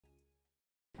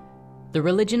The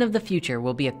religion of the future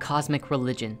will be a cosmic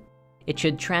religion. It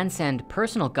should transcend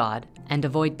personal God and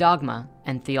avoid dogma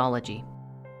and theology.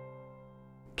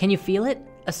 Can you feel it?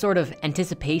 A sort of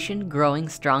anticipation growing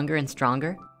stronger and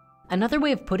stronger? Another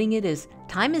way of putting it is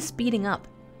time is speeding up.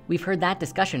 We've heard that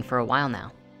discussion for a while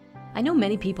now. I know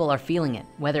many people are feeling it,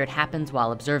 whether it happens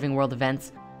while observing world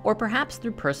events or perhaps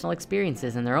through personal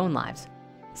experiences in their own lives.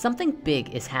 Something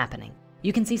big is happening.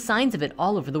 You can see signs of it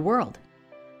all over the world.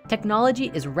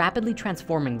 Technology is rapidly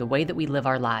transforming the way that we live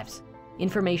our lives.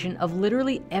 Information of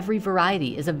literally every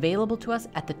variety is available to us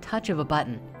at the touch of a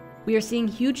button. We are seeing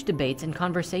huge debates and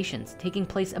conversations taking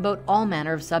place about all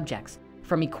manner of subjects,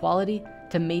 from equality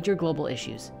to major global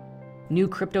issues. New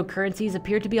cryptocurrencies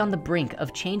appear to be on the brink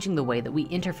of changing the way that we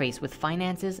interface with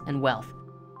finances and wealth.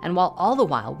 And while all the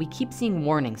while we keep seeing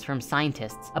warnings from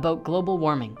scientists about global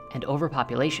warming and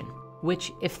overpopulation,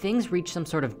 which if things reach some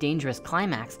sort of dangerous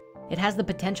climax, it has the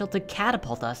potential to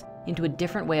catapult us into a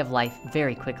different way of life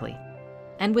very quickly.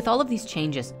 And with all of these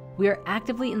changes, we are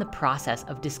actively in the process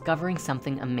of discovering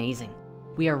something amazing.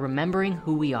 We are remembering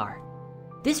who we are.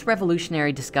 This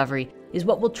revolutionary discovery is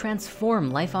what will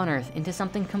transform life on Earth into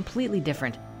something completely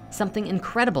different, something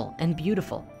incredible and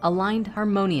beautiful, aligned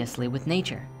harmoniously with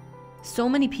nature. So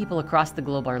many people across the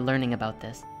globe are learning about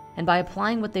this, and by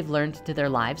applying what they've learned to their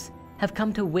lives, have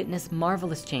come to witness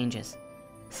marvelous changes.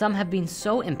 Some have been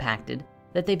so impacted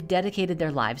that they've dedicated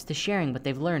their lives to sharing what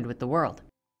they've learned with the world.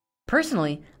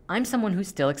 Personally, I'm someone who's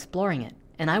still exploring it,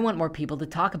 and I want more people to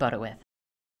talk about it with.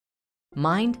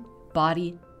 Mind,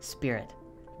 body, spirit.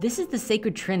 This is the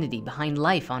sacred trinity behind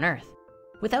life on Earth.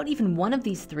 Without even one of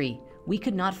these three, we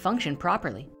could not function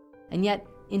properly. And yet,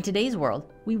 in today's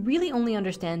world, we really only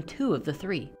understand two of the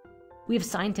three. We have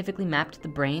scientifically mapped the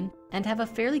brain and have a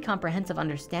fairly comprehensive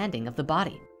understanding of the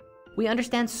body. We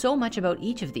understand so much about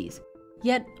each of these,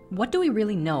 yet what do we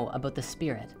really know about the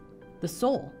spirit, the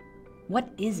soul? What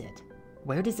is it?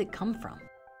 Where does it come from?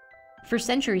 For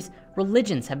centuries,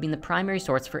 religions have been the primary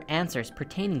source for answers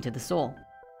pertaining to the soul,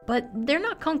 but they're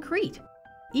not concrete.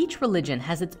 Each religion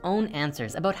has its own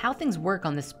answers about how things work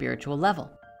on the spiritual level.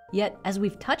 Yet, as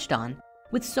we've touched on,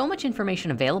 with so much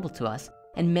information available to us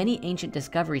and many ancient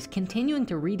discoveries continuing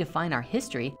to redefine our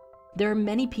history, there are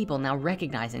many people now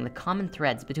recognizing the common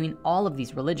threads between all of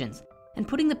these religions and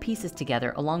putting the pieces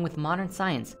together along with modern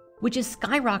science, which is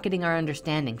skyrocketing our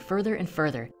understanding further and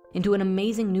further into an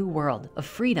amazing new world of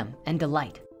freedom and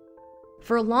delight.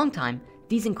 For a long time,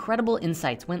 these incredible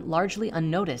insights went largely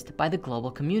unnoticed by the global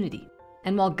community.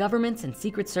 And while governments and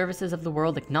secret services of the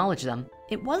world acknowledged them,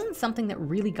 it wasn't something that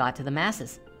really got to the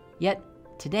masses. Yet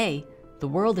today, the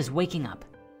world is waking up.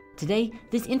 Today,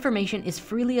 this information is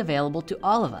freely available to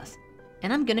all of us,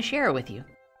 and I'm gonna share it with you.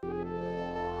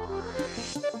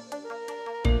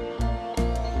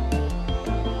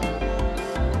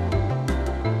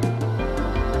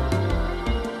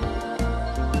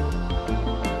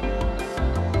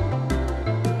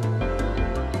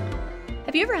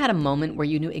 Have you ever had a moment where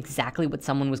you knew exactly what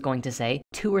someone was going to say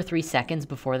 2 or 3 seconds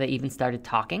before they even started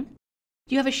talking?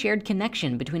 Do you have a shared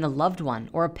connection between a loved one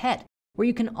or a pet where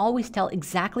you can always tell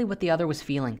exactly what the other was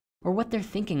feeling or what they're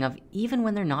thinking of even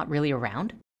when they're not really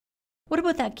around? What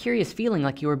about that curious feeling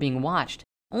like you were being watched,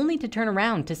 only to turn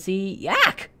around to see,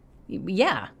 yak!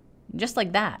 Yeah, just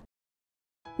like that.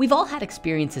 We've all had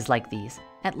experiences like these,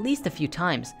 at least a few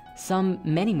times, some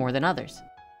many more than others.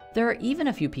 There are even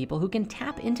a few people who can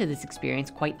tap into this experience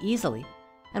quite easily.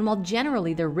 And while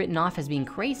generally they're written off as being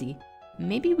crazy,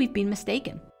 maybe we've been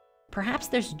mistaken. Perhaps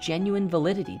there's genuine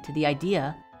validity to the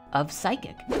idea of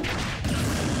psychic.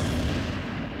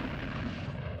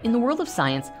 In the world of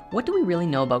science, what do we really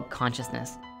know about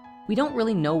consciousness? We don't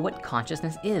really know what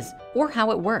consciousness is or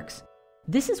how it works.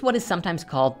 This is what is sometimes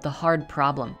called the hard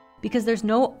problem, because there's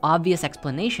no obvious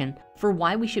explanation for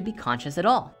why we should be conscious at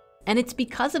all. And it's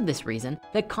because of this reason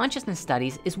that consciousness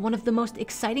studies is one of the most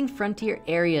exciting frontier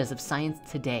areas of science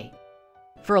today.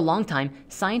 For a long time,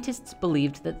 scientists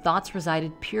believed that thoughts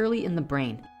resided purely in the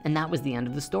brain, and that was the end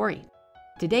of the story.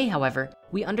 Today, however,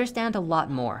 we understand a lot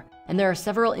more, and there are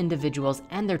several individuals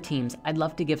and their teams I'd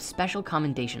love to give special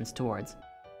commendations towards.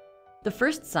 The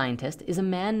first scientist is a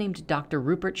man named Dr.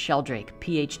 Rupert Sheldrake,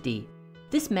 Ph.D.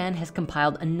 This man has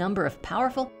compiled a number of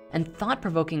powerful and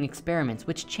thought-provoking experiments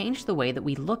which change the way that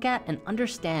we look at and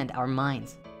understand our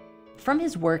minds. From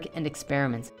his work and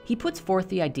experiments, he puts forth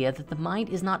the idea that the mind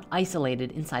is not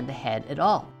isolated inside the head at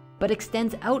all, but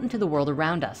extends out into the world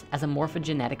around us as a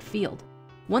morphogenetic field.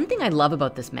 One thing I love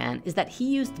about this man is that he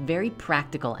used very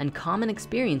practical and common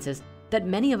experiences that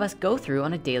many of us go through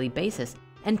on a daily basis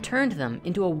and turned them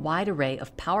into a wide array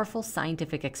of powerful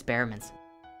scientific experiments.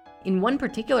 In one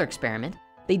particular experiment,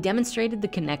 They demonstrated the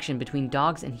connection between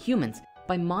dogs and humans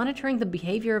by monitoring the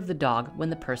behavior of the dog when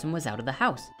the person was out of the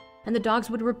house. And the dogs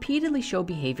would repeatedly show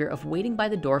behavior of waiting by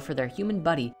the door for their human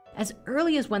buddy as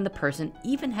early as when the person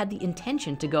even had the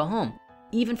intention to go home,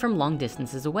 even from long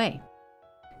distances away.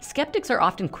 Skeptics are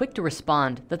often quick to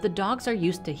respond that the dogs are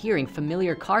used to hearing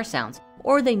familiar car sounds,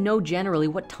 or they know generally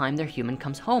what time their human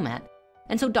comes home at.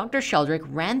 And so Dr. Sheldrake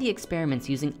ran the experiments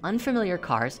using unfamiliar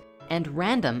cars and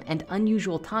random and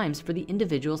unusual times for the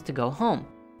individuals to go home,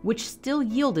 which still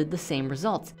yielded the same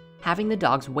results, having the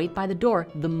dogs wait by the door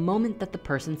the moment that the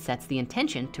person sets the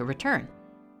intention to return.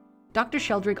 Dr.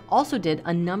 Sheldrake also did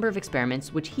a number of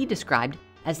experiments which he described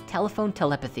as telephone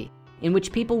telepathy, in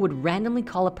which people would randomly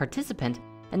call a participant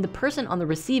and the person on the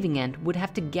receiving end would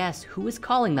have to guess who is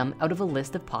calling them out of a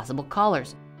list of possible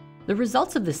callers. The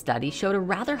results of this study showed a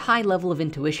rather high level of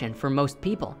intuition for most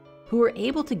people, who were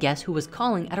able to guess who was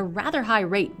calling at a rather high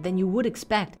rate than you would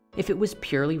expect if it was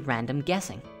purely random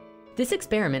guessing. This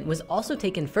experiment was also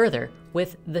taken further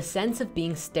with the sense of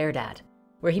being stared at,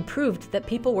 where he proved that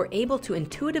people were able to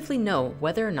intuitively know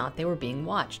whether or not they were being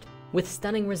watched, with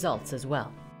stunning results as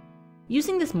well.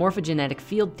 Using this morphogenetic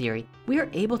field theory, we are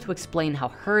able to explain how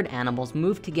herd animals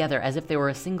move together as if they were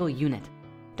a single unit.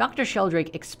 Dr.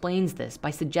 Sheldrake explains this by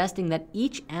suggesting that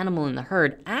each animal in the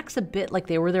herd acts a bit like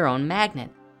they were their own magnet,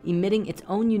 emitting its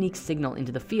own unique signal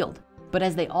into the field. But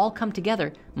as they all come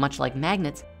together, much like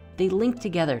magnets, they link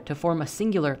together to form a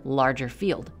singular, larger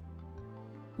field.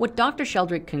 What Dr.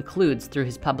 Sheldrake concludes through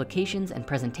his publications and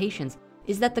presentations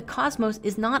is that the cosmos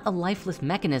is not a lifeless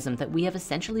mechanism that we have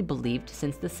essentially believed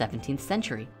since the 17th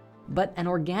century, but an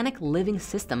organic living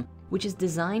system which is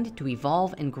designed to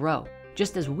evolve and grow,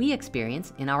 just as we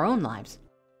experience in our own lives.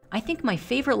 I think my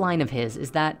favorite line of his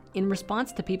is that in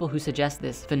response to people who suggest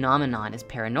this phenomenon is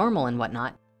paranormal and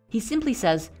whatnot, he simply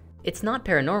says, "It's not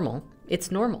paranormal,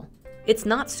 it's normal. It's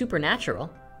not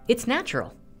supernatural, it's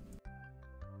natural."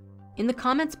 In the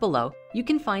comments below, you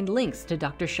can find links to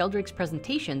Dr. Sheldrake's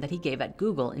presentation that he gave at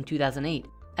Google in 2008,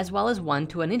 as well as one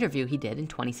to an interview he did in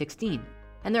 2016.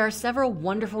 And there are several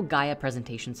wonderful Gaia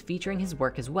presentations featuring his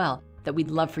work as well that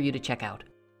we'd love for you to check out.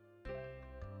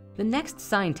 The next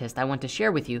scientist I want to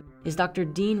share with you is Dr.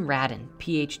 Dean Radin,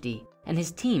 Ph.D., and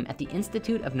his team at the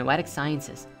Institute of Noetic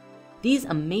Sciences. These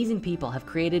amazing people have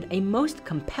created a most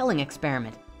compelling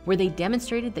experiment where they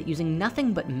demonstrated that using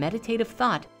nothing but meditative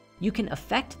thought, you can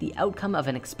affect the outcome of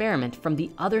an experiment from the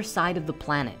other side of the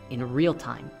planet in real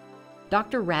time.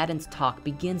 Dr. Radin's talk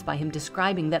begins by him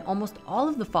describing that almost all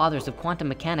of the fathers of quantum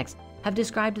mechanics have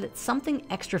described that something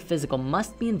extra physical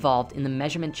must be involved in the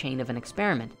measurement chain of an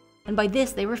experiment. And by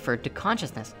this, they referred to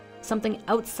consciousness, something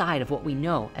outside of what we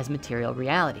know as material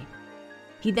reality.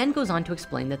 He then goes on to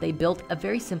explain that they built a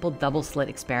very simple double slit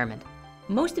experiment.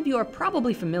 Most of you are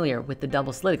probably familiar with the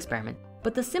double slit experiment,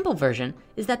 but the simple version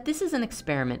is that this is an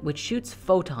experiment which shoots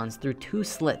photons through two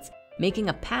slits, making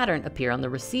a pattern appear on the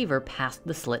receiver past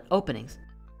the slit openings.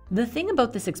 The thing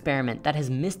about this experiment that has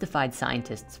mystified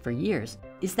scientists for years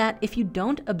is that if you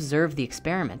don't observe the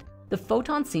experiment, the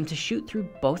photons seem to shoot through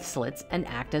both slits and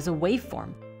act as a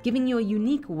waveform, giving you a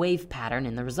unique wave pattern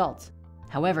in the results.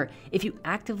 However, if you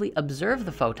actively observe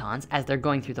the photons as they're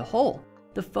going through the hole,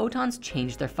 the photons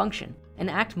change their function and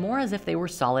act more as if they were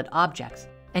solid objects,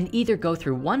 and either go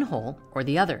through one hole or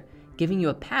the other, giving you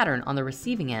a pattern on the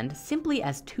receiving end simply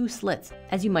as two slits,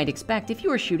 as you might expect if you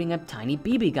were shooting a tiny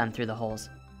BB gun through the holes.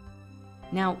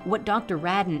 Now, what Dr.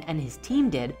 Radin and his team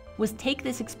did was take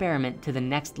this experiment to the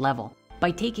next level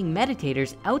by taking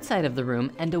meditators outside of the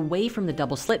room and away from the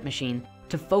double slit machine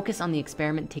to focus on the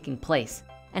experiment taking place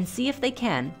and see if they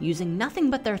can, using nothing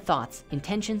but their thoughts,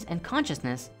 intentions, and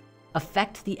consciousness,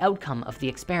 affect the outcome of the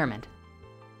experiment.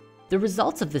 The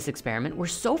results of this experiment were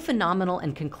so phenomenal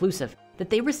and conclusive that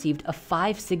they received a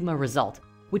 5 sigma result,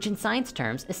 which in science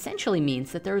terms essentially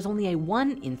means that there is only a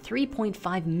 1 in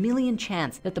 3.5 million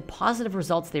chance that the positive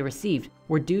results they received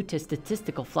were due to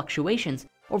statistical fluctuations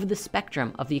over the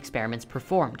spectrum of the experiments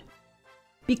performed.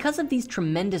 Because of these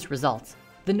tremendous results,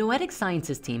 the Noetic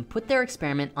Sciences team put their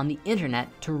experiment on the internet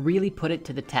to really put it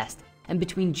to the test, and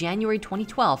between January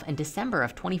 2012 and December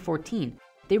of 2014,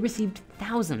 they received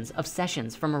thousands of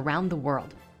sessions from around the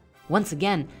world. Once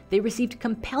again, they received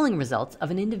compelling results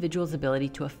of an individual's ability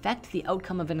to affect the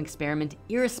outcome of an experiment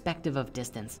irrespective of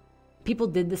distance. People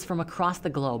did this from across the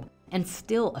globe and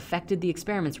still affected the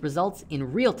experiment's results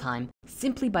in real time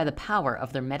simply by the power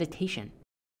of their meditation.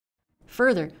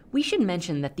 Further, we should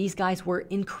mention that these guys were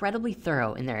incredibly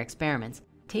thorough in their experiments,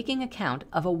 taking account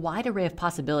of a wide array of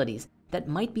possibilities that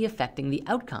might be affecting the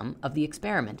outcome of the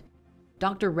experiment.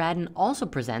 Dr. Radin also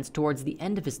presents towards the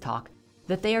end of his talk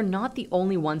that they are not the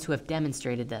only ones who have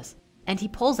demonstrated this, And he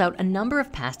pulls out a number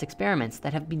of past experiments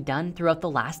that have been done throughout the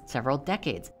last several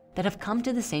decades that have come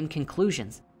to the same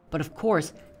conclusions, but of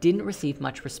course, didn't receive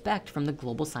much respect from the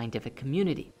global scientific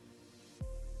community.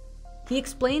 He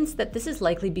explains that this is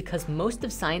likely because most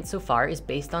of science so far is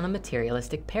based on a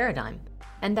materialistic paradigm,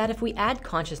 and that if we add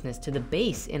consciousness to the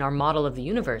base in our model of the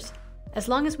universe, as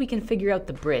long as we can figure out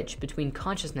the bridge between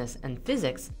consciousness and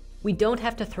physics, we don't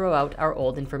have to throw out our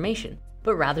old information,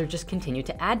 but rather just continue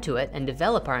to add to it and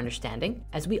develop our understanding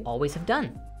as we always have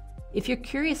done. If you're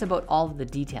curious about all of the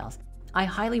details, I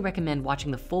highly recommend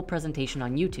watching the full presentation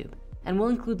on YouTube, and we'll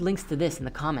include links to this in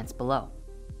the comments below.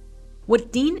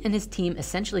 What Dean and his team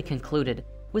essentially concluded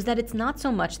was that it's not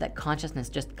so much that consciousness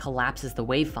just collapses the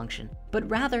wave function, but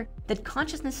rather that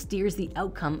consciousness steers the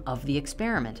outcome of the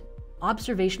experiment.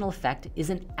 Observational effect is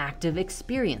an active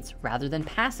experience rather than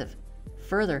passive.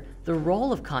 Further, the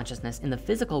role of consciousness in the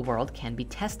physical world can be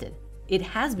tested. It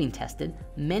has been tested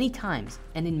many times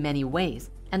and in many ways,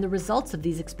 and the results of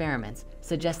these experiments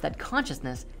suggest that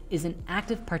consciousness is an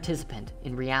active participant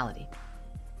in reality.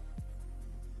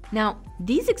 Now,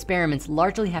 these experiments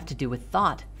largely have to do with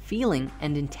thought, feeling,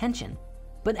 and intention.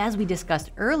 But as we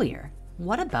discussed earlier,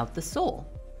 what about the soul?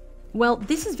 Well,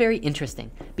 this is very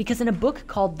interesting because in a book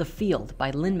called The Field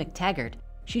by Lynn McTaggart,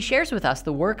 she shares with us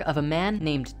the work of a man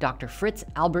named Dr. Fritz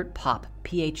Albert Popp,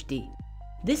 Ph.D.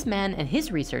 This man and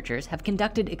his researchers have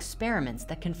conducted experiments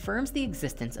that confirms the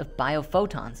existence of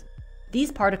biophotons.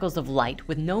 These particles of light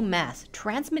with no mass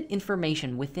transmit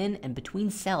information within and between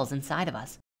cells inside of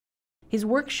us. His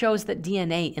work shows that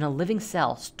DNA in a living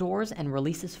cell stores and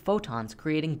releases photons,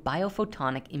 creating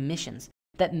biophotonic emissions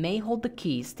that may hold the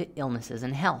keys to illnesses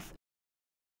and health.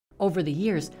 Over the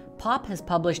years, Popp has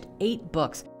published 8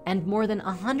 books and more than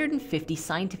 150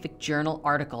 scientific journal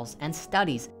articles and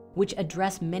studies which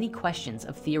address many questions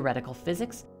of theoretical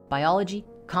physics, biology,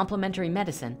 complementary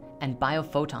medicine, and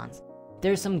biophotons.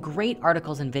 There's some great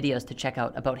articles and videos to check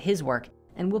out about his work,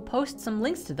 and we'll post some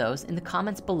links to those in the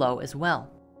comments below as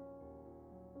well.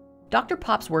 Dr.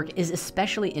 Popp's work is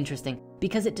especially interesting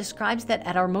because it describes that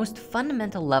at our most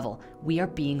fundamental level, we are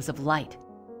beings of light.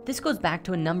 This goes back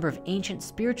to a number of ancient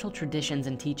spiritual traditions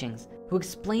and teachings who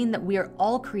explain that we are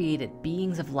all created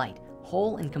beings of light,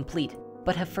 whole and complete,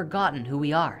 but have forgotten who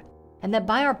we are, and that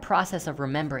by our process of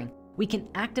remembering, we can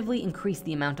actively increase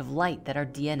the amount of light that our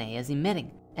DNA is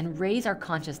emitting and raise our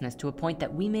consciousness to a point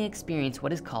that we may experience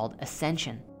what is called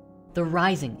ascension. The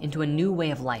rising into a new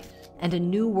way of life and a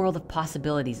new world of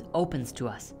possibilities opens to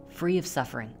us, free of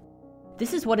suffering.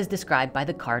 This is what is described by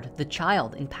the card The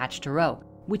Child in Patch Tarot,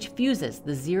 which fuses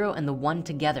the 0 and the 1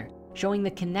 together, showing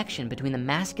the connection between the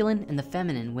masculine and the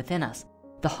feminine within us,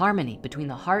 the harmony between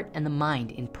the heart and the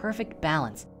mind in perfect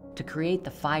balance to create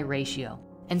the phi ratio,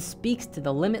 and speaks to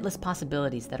the limitless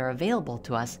possibilities that are available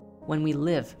to us when we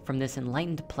live from this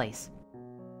enlightened place.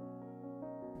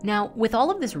 Now, with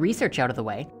all of this research out of the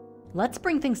way, let's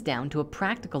bring things down to a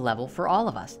practical level for all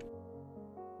of us.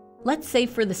 Let's say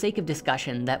for the sake of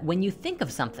discussion that when you think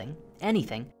of something,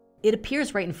 anything, it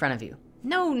appears right in front of you.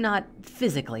 No, not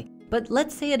physically, but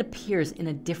let's say it appears in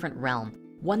a different realm,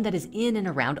 one that is in and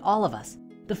around all of us,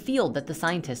 the field that the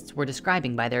scientists were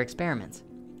describing by their experiments.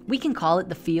 We can call it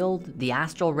the field, the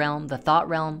astral realm, the thought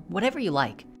realm, whatever you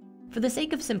like. For the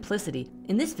sake of simplicity,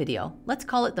 in this video, let's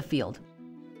call it the field.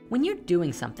 When you're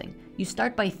doing something, you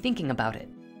start by thinking about it.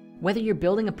 Whether you're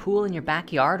building a pool in your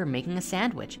backyard or making a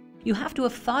sandwich, you have to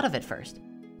have thought of it first.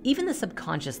 Even the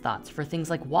subconscious thoughts for things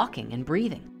like walking and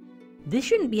breathing. This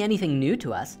shouldn't be anything new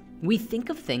to us. We think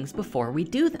of things before we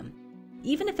do them,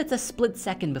 even if it's a split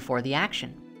second before the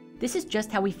action. This is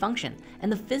just how we function,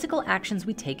 and the physical actions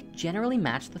we take generally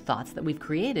match the thoughts that we've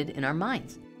created in our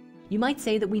minds. You might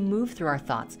say that we move through our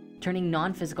thoughts, turning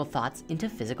non-physical thoughts into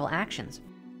physical actions.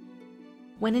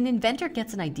 When an inventor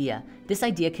gets an idea, this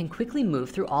idea can quickly move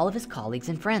through all of his colleagues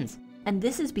and friends. And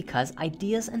this is because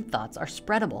ideas and thoughts are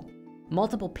spreadable.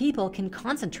 Multiple people can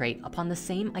concentrate upon the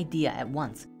same idea at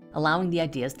once, allowing the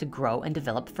ideas to grow and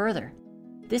develop further.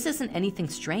 This isn't anything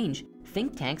strange.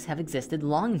 Think tanks have existed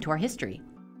long into our history.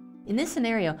 In this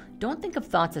scenario, don't think of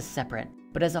thoughts as separate,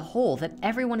 but as a whole that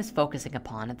everyone is focusing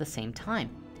upon at the same time,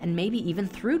 and maybe even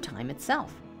through time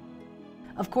itself.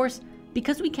 Of course,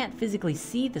 because we can't physically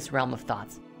see this realm of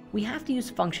thoughts, we have to use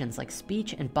functions like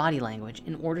speech and body language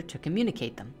in order to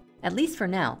communicate them. At least for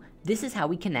now, this is how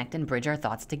we connect and bridge our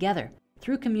thoughts together,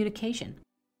 through communication.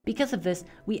 Because of this,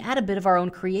 we add a bit of our own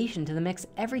creation to the mix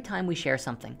every time we share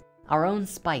something, our own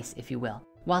spice, if you will,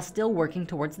 while still working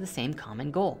towards the same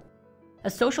common goal. A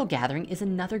social gathering is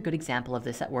another good example of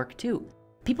this at work too.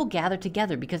 People gather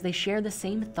together because they share the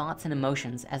same thoughts and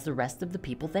emotions as the rest of the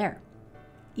people there.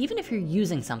 Even if you're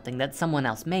using something that someone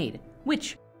else made,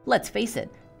 which, let's face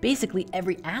it, basically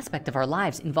every aspect of our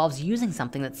lives involves using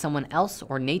something that someone else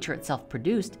or nature itself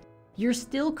produced, you're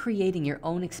still creating your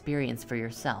own experience for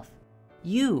yourself.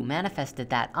 You manifested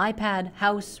that iPad,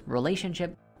 house,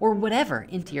 relationship, or whatever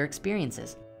into your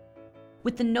experiences.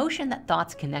 With the notion that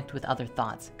thoughts connect with other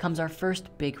thoughts comes our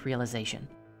first big realization.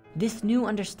 This new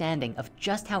understanding of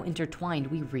just how intertwined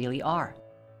we really are.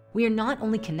 We are not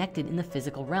only connected in the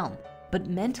physical realm, but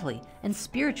mentally and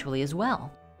spiritually as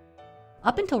well.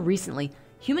 Up until recently,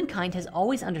 humankind has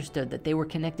always understood that they were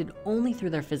connected only through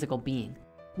their physical being.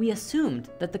 We assumed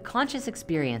that the conscious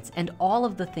experience and all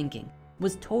of the thinking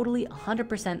was totally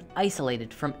 100%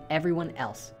 isolated from everyone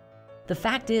else. The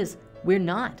fact is, we're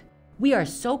not. We are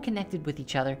so connected with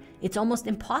each other, it's almost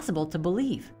impossible to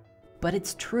believe. But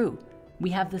it's true. We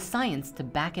have the science to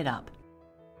back it up.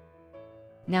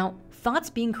 Now, thoughts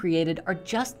being created are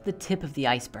just the tip of the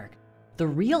iceberg. The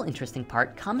real interesting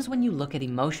part comes when you look at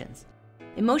emotions.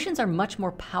 Emotions are much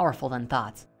more powerful than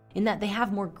thoughts in that they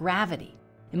have more gravity.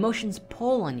 Emotions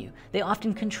pull on you. They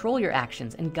often control your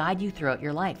actions and guide you throughout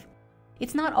your life.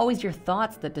 It's not always your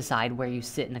thoughts that decide where you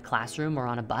sit in a classroom or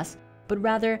on a bus, but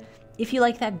rather if you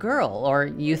like that girl or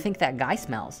you think that guy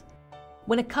smells.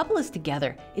 When a couple is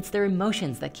together, it's their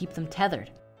emotions that keep them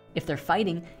tethered. If they're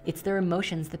fighting, it's their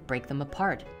emotions that break them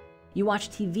apart. You watch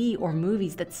TV or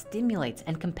movies that stimulates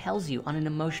and compels you on an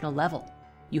emotional level.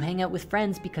 You hang out with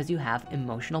friends because you have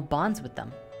emotional bonds with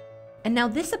them. And now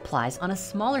this applies on a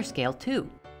smaller scale too.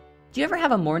 Do you ever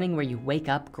have a morning where you wake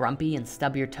up grumpy and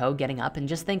stub your toe getting up and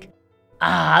just think,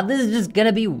 this is just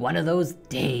gonna be one of those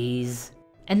days.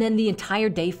 And then the entire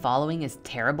day following is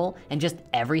terrible and just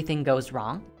everything goes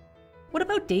wrong? What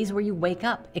about days where you wake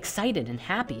up excited and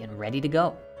happy and ready to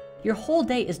go? Your whole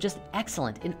day is just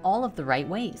excellent in all of the right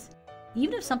ways.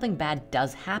 Even if something bad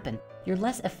does happen, you're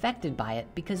less affected by it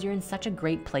because you're in such a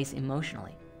great place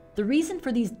emotionally. The reason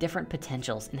for these different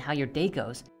potentials in how your day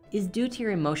goes is due to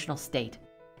your emotional state.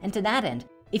 And to that end,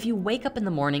 if you wake up in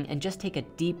the morning and just take a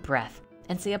deep breath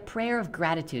and say a prayer of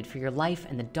gratitude for your life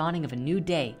and the dawning of a new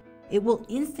day, it will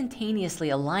instantaneously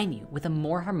align you with a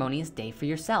more harmonious day for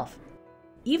yourself.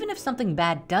 Even if something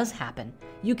bad does happen,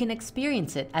 you can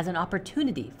experience it as an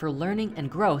opportunity for learning and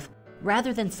growth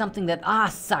rather than something that,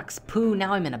 sucks, poo,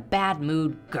 now I'm in a bad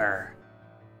mood, grr.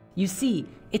 You see,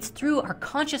 it's through our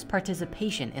conscious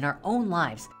participation in our own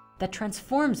lives that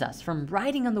transforms us from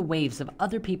riding on the waves of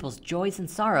other people's joys and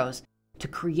sorrows to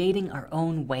creating our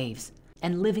own waves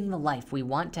and living the life we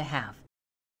want to have.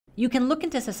 You can look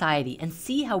into society and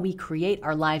see how we create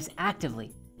our lives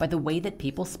actively by the way that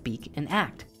people speak and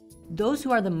act. Those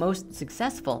who are the most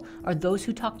successful are those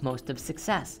who talk most of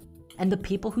success, and the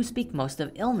people who speak most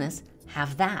of illness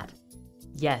have that.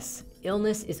 Yes,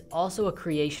 illness is also a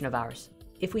creation of ours.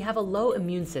 If we have a low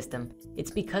immune system,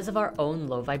 it's because of our own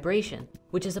low vibration,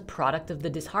 which is a product of the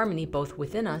disharmony both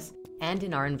within us and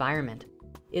in our environment.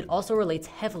 It also relates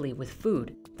heavily with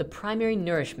food, the primary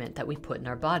nourishment that we put in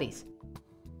our bodies.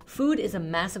 Food is a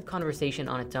massive conversation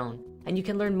on its own, and you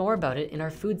can learn more about it in our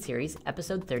food series,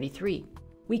 episode 33.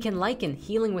 We can liken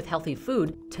healing with healthy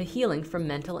food to healing from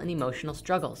mental and emotional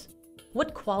struggles.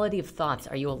 What quality of thoughts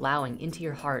are you allowing into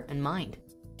your heart and mind?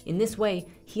 In this way,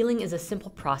 healing is a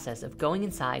simple process of going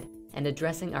inside and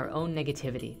addressing our own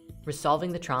negativity,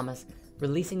 resolving the traumas,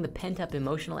 releasing the pent-up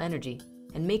emotional energy,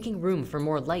 and making room for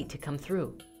more light to come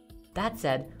through. That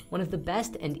said, one of the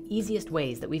best and easiest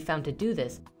ways that we've found to do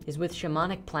this is with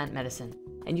shamanic plant medicine,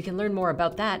 and you can learn more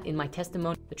about that in my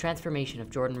testimony, The Transformation of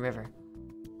Jordan River.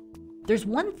 There's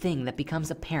one thing that becomes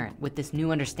apparent with this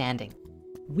new understanding.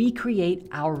 We create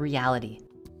our reality.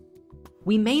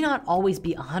 We may not always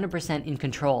be 100% in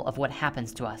control of what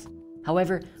happens to us.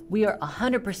 However, we are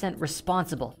 100%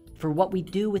 responsible for what we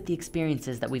do with the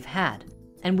experiences that we've had.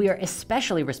 And we are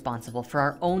especially responsible for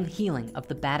our own healing of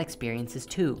the bad experiences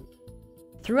too.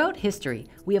 Throughout history,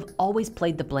 we have always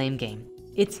played the blame game.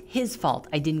 It's his fault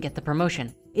I didn't get the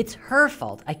promotion. It's her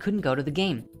fault I couldn't go to the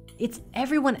game. It's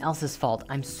everyone else's fault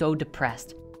I'm so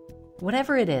depressed.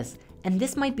 Whatever it is, and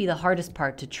this might be the hardest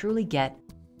part to truly get,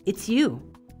 it's you.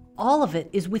 All of it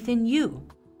is within you.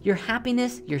 Your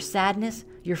happiness, your sadness,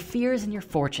 your fears, and your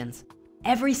fortunes.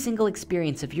 Every single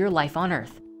experience of your life on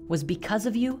earth was because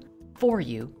of you, for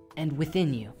you, and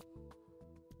within you.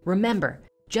 Remember,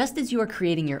 just as you are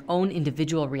creating your own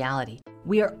individual reality,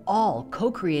 we are all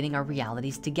co-creating our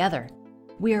realities together.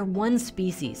 We are one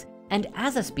species, and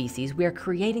as a species, we are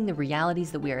creating the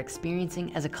realities that we are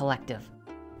experiencing as a collective.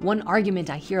 One argument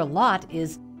I hear a lot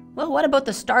is, well, what about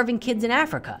the starving kids in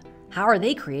Africa? How are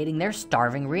they creating their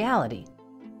starving reality?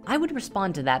 I would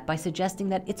respond to that by suggesting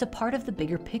that it's a part of the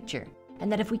bigger picture,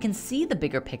 and that if we can see the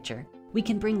bigger picture, We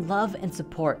can bring love and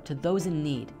support to those in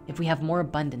need if we have more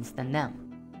abundance than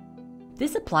them.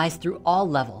 This applies through all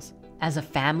levels. As a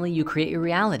family, you create your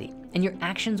reality, and your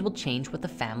actions will change what the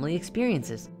family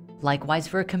experiences. Likewise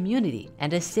for a community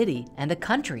and a city and a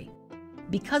country.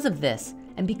 Because of this,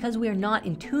 and because we are not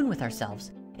in tune with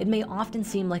ourselves, it may often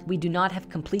seem like we do not have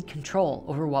complete control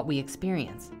over what we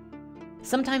experience.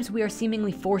 Sometimes we are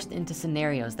seemingly forced into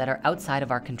scenarios that are outside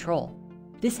of our control.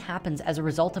 This happens as a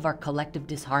result of our collective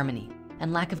disharmony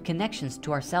and lack of connections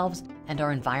to ourselves and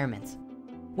our environments.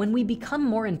 When we become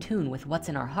more in tune with what's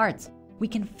in our hearts, we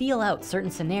can feel out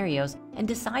certain scenarios and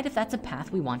decide if that's a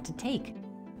path we want to take.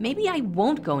 Maybe I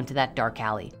won't go into that dark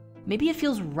alley. Maybe it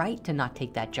feels right to not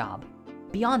take that job.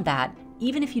 Beyond that,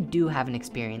 even if you do have an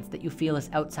experience that you feel is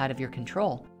outside of your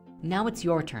control, now it's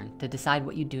your turn to decide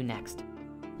what you do next.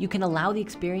 You can allow the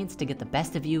experience to get the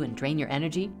best of you and drain your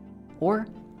energy, or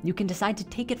you can decide to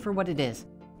take it for what it is,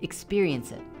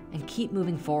 experience it, and keep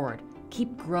moving forward,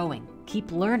 keep growing,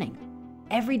 keep learning.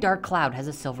 Every dark cloud has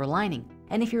a silver lining,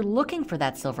 and if you're looking for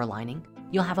that silver lining,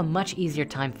 you'll have a much easier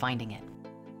time finding it.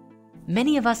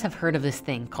 Many of us have heard of this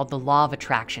thing called the law of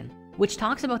attraction, which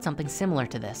talks about something similar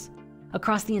to this.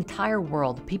 Across the entire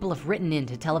world, people have written in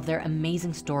to tell of their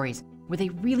amazing stories where they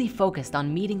really focused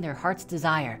on meeting their heart's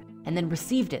desire and then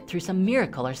received it through some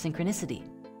miracle or synchronicity.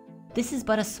 This is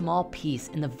but a small piece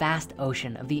in the vast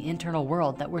ocean of the internal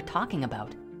world that we're talking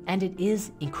about, and it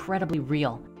is incredibly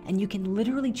real, and you can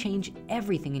literally change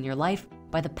everything in your life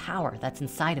by the power that's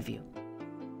inside of you.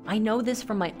 I know this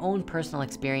from my own personal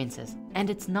experiences, and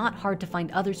it's not hard to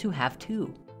find others who have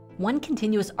too. One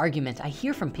continuous argument I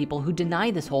hear from people who deny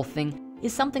this whole thing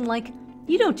is something like,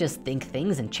 you don't just think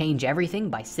things and change everything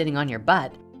by sitting on your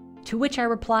butt. To which I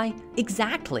reply,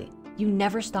 exactly. You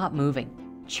never stop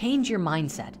moving. Change your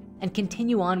mindset and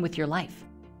continue on with your life.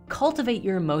 Cultivate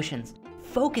your emotions,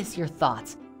 focus your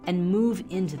thoughts, and move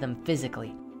into them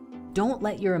physically. Don't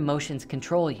let your emotions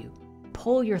control you.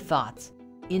 Pull your thoughts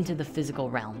into the physical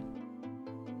realm.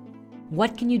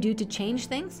 What can you do to change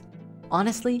things?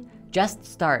 Honestly, just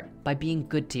start by being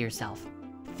good to yourself.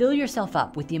 Fill yourself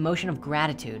up with the emotion of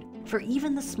gratitude for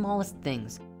even the smallest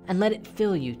things and let it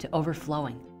fill you to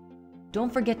overflowing.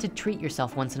 Don't forget to treat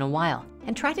yourself once in a while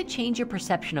and try to change your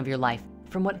perception of your life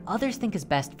from what others think is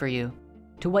best for you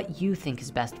to what you think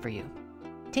is best for you.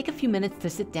 Take a few minutes to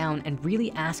sit down and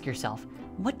really ask yourself,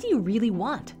 what do you really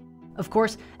want? Of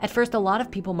course, at first a lot of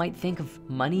people might think of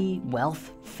money,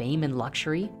 wealth, fame, and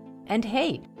luxury. And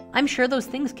hey, I'm sure those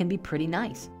things can be pretty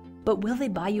nice. But will they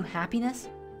buy you happiness?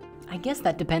 I guess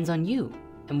that depends on you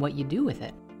and what you do with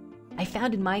it. I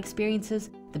found in my experiences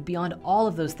that beyond all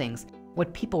of those things,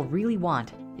 what people really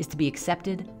want is to be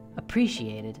accepted,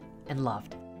 appreciated, and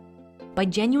loved. By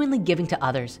genuinely giving to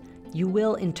others, you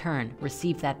will in turn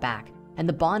receive that back, and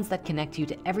the bonds that connect you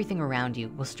to everything around you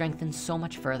will strengthen so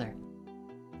much further.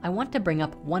 I want to bring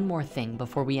up one more thing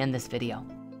before we end this video.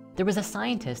 There was a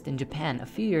scientist in Japan a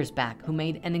few years back who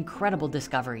made an incredible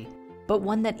discovery, but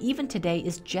one that even today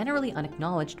is generally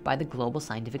unacknowledged by the global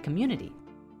scientific community.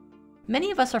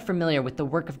 Many of us are familiar with the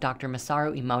work of Dr.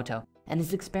 Masaru Emoto and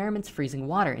his experiments freezing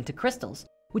water into crystals,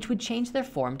 which would change their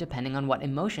form depending on what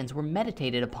emotions were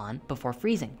meditated upon before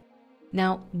freezing.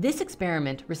 Now, this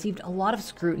experiment received a lot of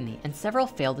scrutiny and several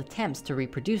failed attempts to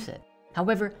reproduce it.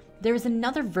 However, there is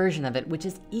another version of it which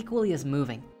is equally as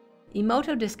moving.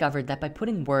 Emoto discovered that by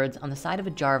putting words on the side of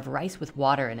a jar of rice with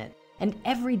water in it, and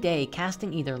every day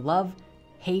casting either love,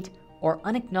 hate, or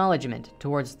unacknowledgement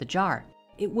towards the jar,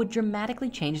 it would dramatically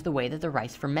change the way that the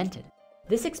rice fermented.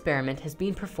 This experiment has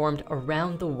been performed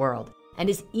around the world and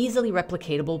is easily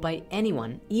replicatable by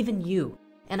anyone, even you.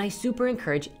 And I super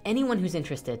encourage anyone who's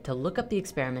interested to look up the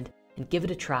experiment and give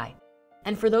it a try.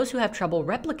 And for those who have trouble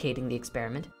replicating the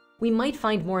experiment, we might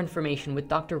find more information with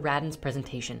Dr. Radin's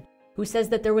presentation, who says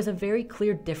that there was a very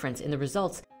clear difference in the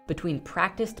results between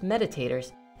practiced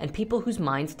meditators and people whose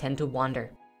minds tend to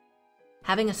wander.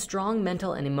 Having a strong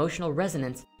mental and emotional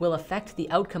resonance will affect the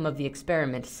outcome of the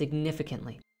experiment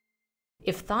significantly.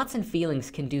 If thoughts and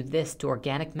feelings can do this to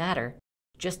organic matter,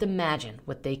 just imagine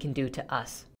what they can do to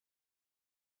us.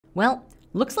 Well,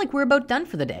 looks like we're about done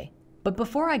for the day. But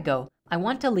before I go, I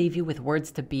want to leave you with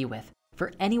words to be with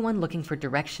for anyone looking for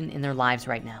direction in their lives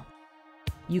right now.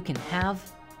 You can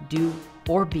have, do,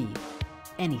 or be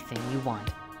anything you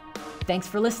want. Thanks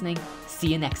for listening.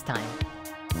 See you next time.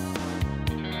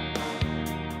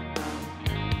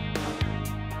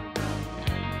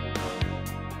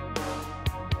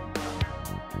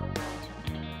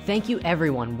 Thank you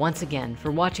everyone once again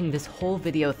for watching this whole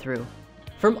video through.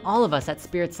 From all of us at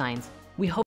Spirit Science, we hope